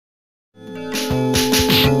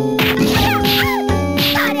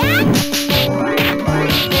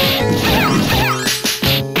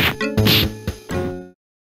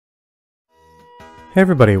Hey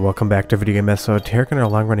everybody, welcome back to Video Game Esoteric in our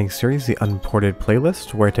long-running series, the Unported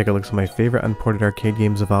Playlist, where I take a look at some of my favorite unported arcade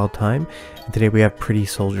games of all time. And today we have Pretty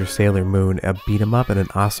Soldier Sailor Moon, a beat-em-up, and an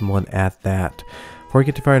awesome one at that. Before we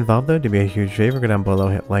get too far involved though, do me a huge favor, go down below,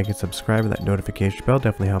 hit like and subscribe, and that notification bell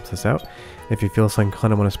definitely helps us out. If you feel so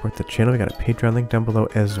inclined and want to support the channel, we got a Patreon link down below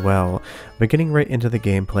as well. But getting right into the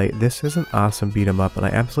gameplay, this is an awesome beat 'em up, and I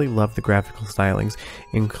absolutely love the graphical stylings,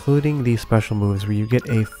 including these special moves where you get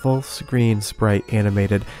a full screen sprite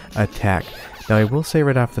animated attack. Now I will say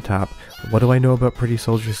right off the top, what do I know about Pretty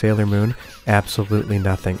Soldier Sailor Moon? Absolutely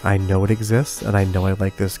nothing. I know it exists, and I know I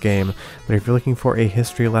like this game, but if you're looking for a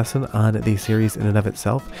history lesson on the series in and of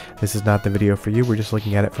itself, this is not the video for you. We're just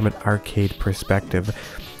looking at it from an arcade perspective.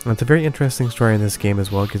 And it's a very interesting story in this game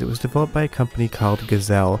as well, because it was developed by a company called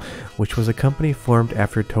Gazelle, which was a company formed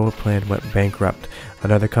after Toaplan went bankrupt.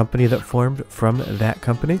 Another company that formed from that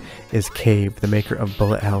company is Cave, the maker of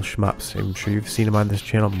bullet hell shmups. I'm sure you've seen them on this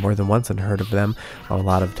channel more than once and heard of them a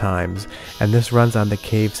lot of times. And this runs on the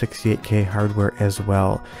Cave 68K hardware as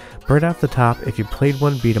well. Right off the top, if you played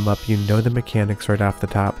one beat 'em up, you know the mechanics right off the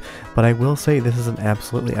top, but I will say this is an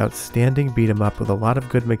absolutely outstanding beat 'em up with a lot of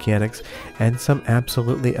good mechanics and some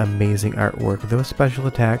absolutely amazing artwork. Those special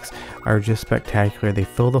attacks are just spectacular. They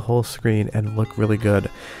fill the whole screen and look really good.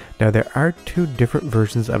 Now there are two different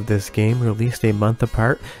versions of this game released a month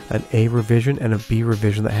apart, an A revision and a B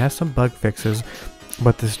revision that has some bug fixes.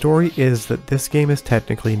 But the story is that this game is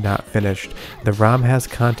technically not finished. The ROM has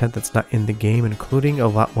content that's not in the game, including a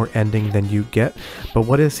lot more ending than you get, but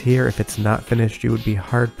what is here, if it's not finished, you would be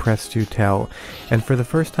hard pressed to tell. And for the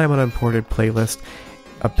first time on an Unported Playlist,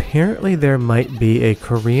 apparently there might be a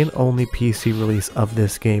Korean-only PC release of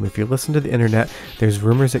this game. If you listen to the internet, there's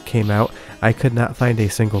rumors it came out. I could not find a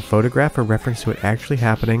single photograph or reference to it actually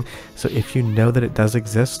happening, so if you know that it does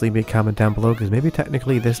exist, leave me a comment down below, because maybe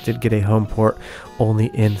technically this did get a home port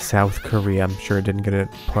only in South Korea. I'm sure it didn't get a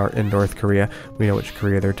port in North Korea. We know which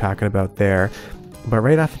Korea they're talking about there. But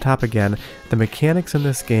right off the top again, the mechanics in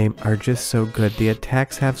this game are just so good. The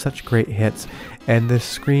attacks have such great hits, and the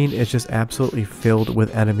screen is just absolutely filled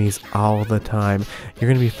with enemies all the time. You're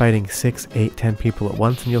going to be fighting 6, 8, 10 people at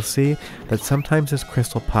once, and you'll see that sometimes this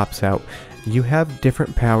crystal pops out. You have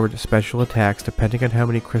different powered special attacks depending on how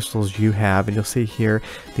many crystals you have, and you'll see here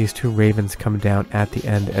these two ravens come down at the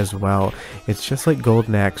end as well. It's just like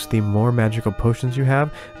Golden Axe, the more magical potions you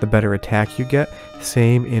have, the better attack you get.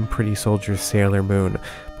 Same in Pretty Soldier Sailor Moon.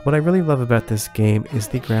 What I really love about this game is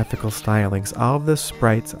the graphical stylings. All of the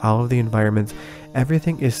sprites, all of the environments,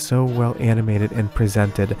 everything is so well animated and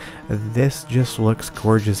presented. This just looks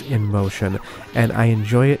gorgeous in motion, and I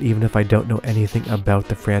enjoy it even if I don't know anything about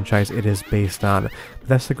the franchise it is based on. But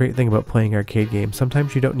that's the great thing about playing arcade games.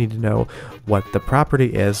 Sometimes you don't need to know what the property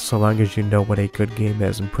is, so long as you know what a good game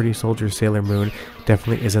is, and Pretty Soldier Sailor Moon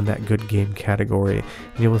definitely is in that good game category.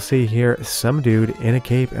 And you will see here some dude in a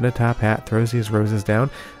cape and a top hat throws these roses down.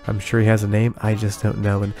 I'm sure he has a name, I just don't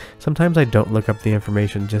know, and sometimes I don't look up the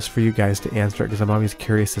information just for you guys to answer it, because I'm always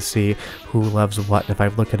curious to see who loves what, and if I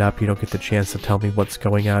look it up you don't get the chance to tell me what's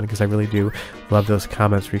going on, because I really do love those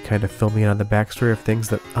comments where you kind of fill me in on the backstory of things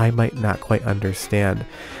that I might not quite understand.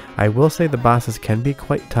 I will say the bosses can be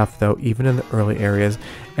quite tough though, even in the early areas,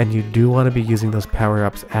 and you do want to be using those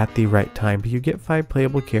power-ups at the right time. But you get 5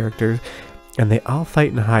 playable characters, and they all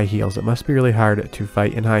fight in high heels. It must be really hard to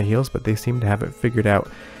fight in high heels, but they seem to have it figured out.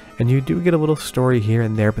 And you do get a little story here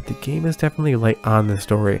and there, but the game is definitely light on the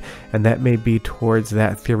story, and that may be towards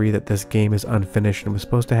that theory that this game is unfinished and was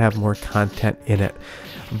supposed to have more content in it.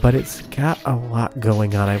 But it's got a lot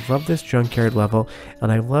going on. I love this junkyard level,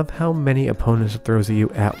 and I love how many opponents it throws at you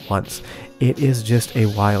at once. It is just a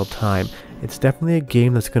wild time. It's definitely a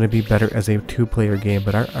game that's going to be better as a 2-player game,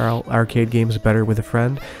 but our arcade game's better with a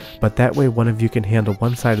friend, but that way one of you can handle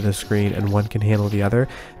one side of the screen and one can handle the other,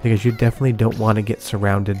 because you definitely don't want to get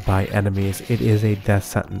surrounded by enemies. It is a death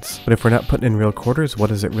sentence. But if we're not putting in real quarters, what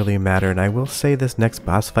does it really matter? And I will say this next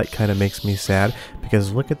boss fight kind of makes me sad,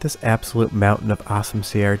 because look at this absolute mountain of awesome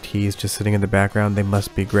CRTs just sitting in the background. They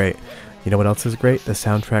must be great. You know what else is great? The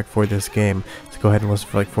soundtrack for this game. So go ahead and listen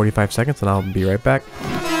for like 45 seconds and I'll be right back.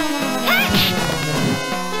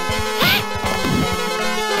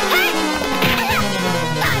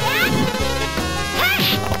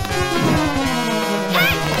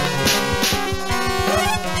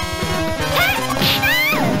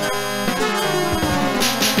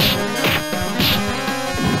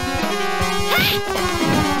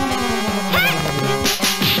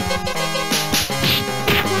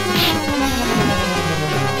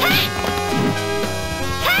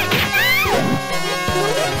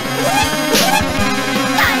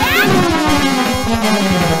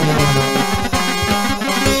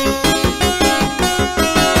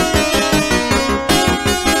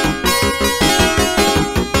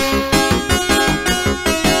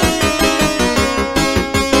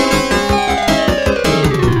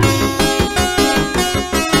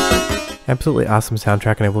 absolutely awesome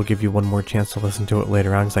soundtrack, and I will give you one more chance to listen to it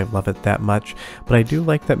later on because I love it that much. But I do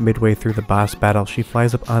like that midway through the boss battle, she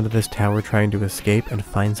flies up onto this tower trying to escape and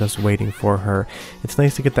finds us waiting for her. It's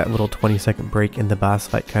nice to get that little 20-second break in the boss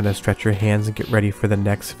fight, kind of stretch your hands and get ready for the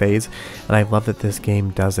next phase, and I love that this game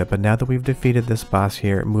does it. But now that we've defeated this boss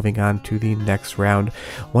here, moving on to the next round,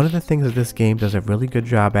 one of the things that this game does a really good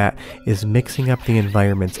job at is mixing up the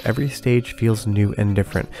environments. Every stage feels new and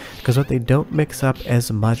different, because what they don't mix up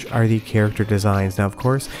as much are the character designs. Now, of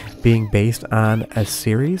course, being based on a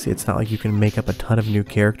series, it's not like you can make up a ton of new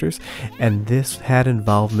characters, and this had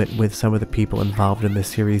involvement with some of the people involved in the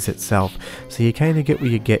series itself, so you kind of get what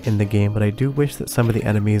you get in the game. But I do wish that some of the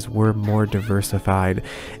enemies were more diversified,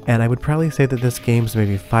 and I would probably say that this game's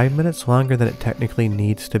maybe 5 minutes longer than it technically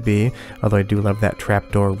needs to be, although I do love that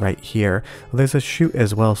trapdoor right here. Well, there's a chute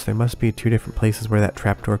as well, so there must be 2 different places where that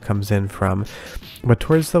trapdoor comes in from. But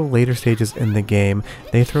towards the later stages in the game,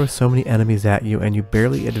 they throw so many enemies at you and you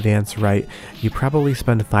barely advance right. You probably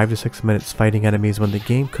spend 5 to 6 minutes fighting enemies when the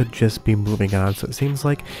game could just be moving on, so it seems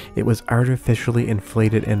like it was artificially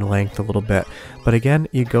inflated in length a little bit. But again,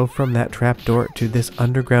 you go from that trapdoor to this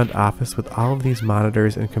underground office with all of these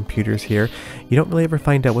monitors and computers here. You don't really ever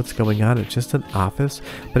find out what's going on, it's just an office,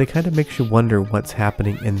 but it kind of makes you wonder what's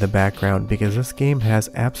happening in the background, because this game has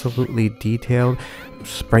absolutely detailed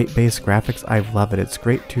sprite-based graphics. I love it. It's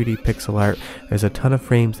great 2D pixel art. There's a ton of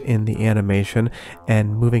frames in the animation,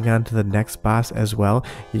 and moving on to the next boss as well,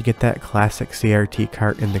 you get that classic CRT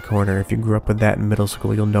cart in the corner. If you grew up with that in middle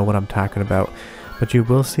school, you'll know what I'm talking about. But you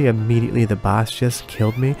will see immediately the boss just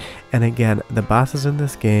killed me, and again, the bosses in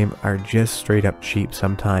this game are just straight up cheap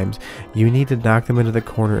sometimes. You need to knock them into the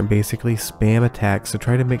corner and basically spam attacks to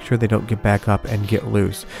try to make sure they don't get back up and get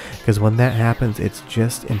loose, because when that happens, it's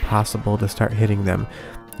just impossible to start hitting them.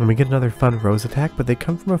 And we get another fun rose attack, but they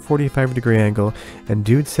come from a 45-degree angle, and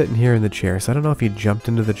dude's sitting here in the chair, so I don't know if he jumped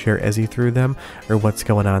into the chair as he threw them or what's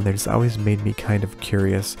going on there. It's always made me kind of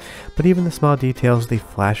curious. But even the small details, the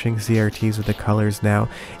flashing CRTs with the colors now,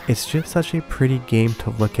 it's just such a pretty game to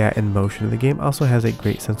look at in motion. The game also has a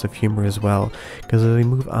great sense of humor as well, because as we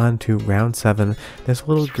move on to round 7, this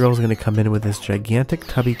little girl's going to come in with this gigantic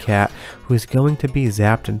tubby cat who's going to be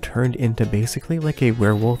zapped and turned into basically like a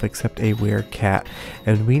werewolf, except a werecat,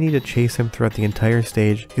 and we need to chase him throughout the entire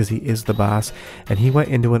stage because he is the boss, and he went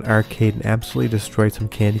into an arcade and absolutely destroyed some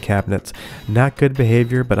candy cabinets. Not good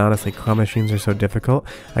behavior, but honestly, claw machines are so difficult,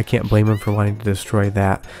 I can't blame him for wanting to destroy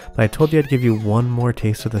that. But I told you I'd give you one more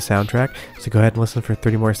taste of the soundtrack, so go ahead and listen for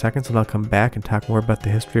 30 more seconds and I'll come back and talk more about the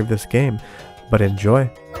history of this game. But enjoy!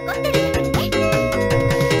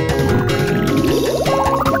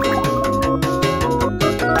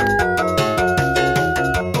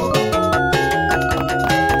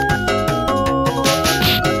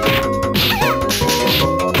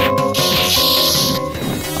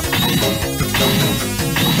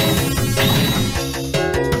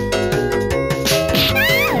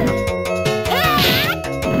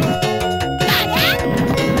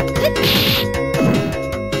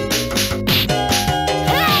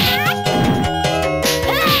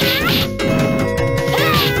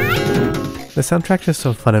 The soundtrack is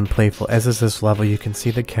so fun and playful, as is this level. You can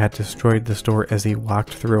see the cat destroyed the store as he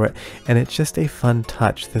walked through it, and it's just a fun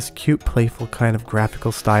touch. This cute, playful kind of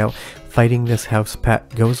graphical style fighting this house pet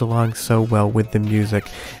goes along so well with the music,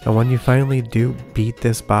 and when you finally do beat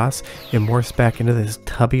this boss, it morphs back into this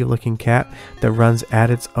tubby looking cat that runs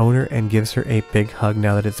at its owner and gives her a big hug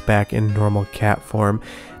now that it's back in normal cat form.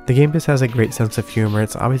 The game just has a great sense of humor.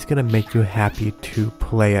 It's always going to make you happy to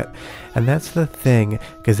play it. And that's the thing,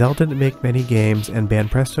 Gazelle didn't make many games, and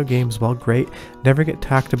Banpresto games, while great, never get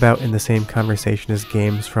talked about in the same conversation as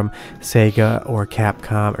games from Sega or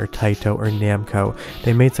Capcom or Taito or Namco.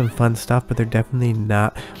 They made some fun stuff, but they're definitely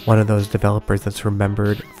not one of those developers that's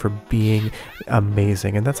remembered for being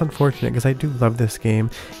amazing. And that's unfortunate, because I do love this game,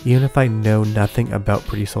 even if I know nothing about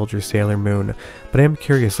Pretty Soldier Sailor Moon. But I am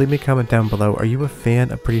curious, leave me a comment down below, are you a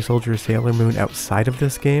fan of Pretty Soldier Sailor Moon outside of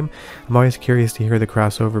this game? I'm always curious to hear the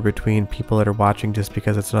crossover between people that are watching just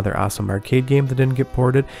because it's another awesome arcade game that didn't get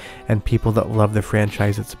ported, and people that love the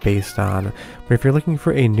franchise it's based on. But if you're looking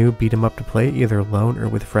for a new beat 'em up to play, either alone or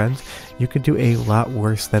with friends, you could do a lot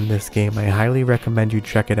worse than this game. I highly recommend you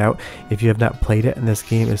check it out if you have not played it, and this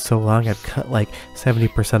game is so long I've cut like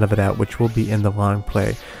 70% of it out, which will be in the long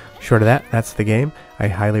play. Short of that, that's the game. I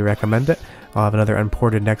highly recommend it. I'll have another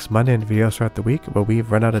unported next Monday and videos throughout the week, but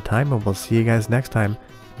we've run out of time, and we'll see you guys next time.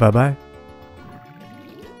 Bye bye.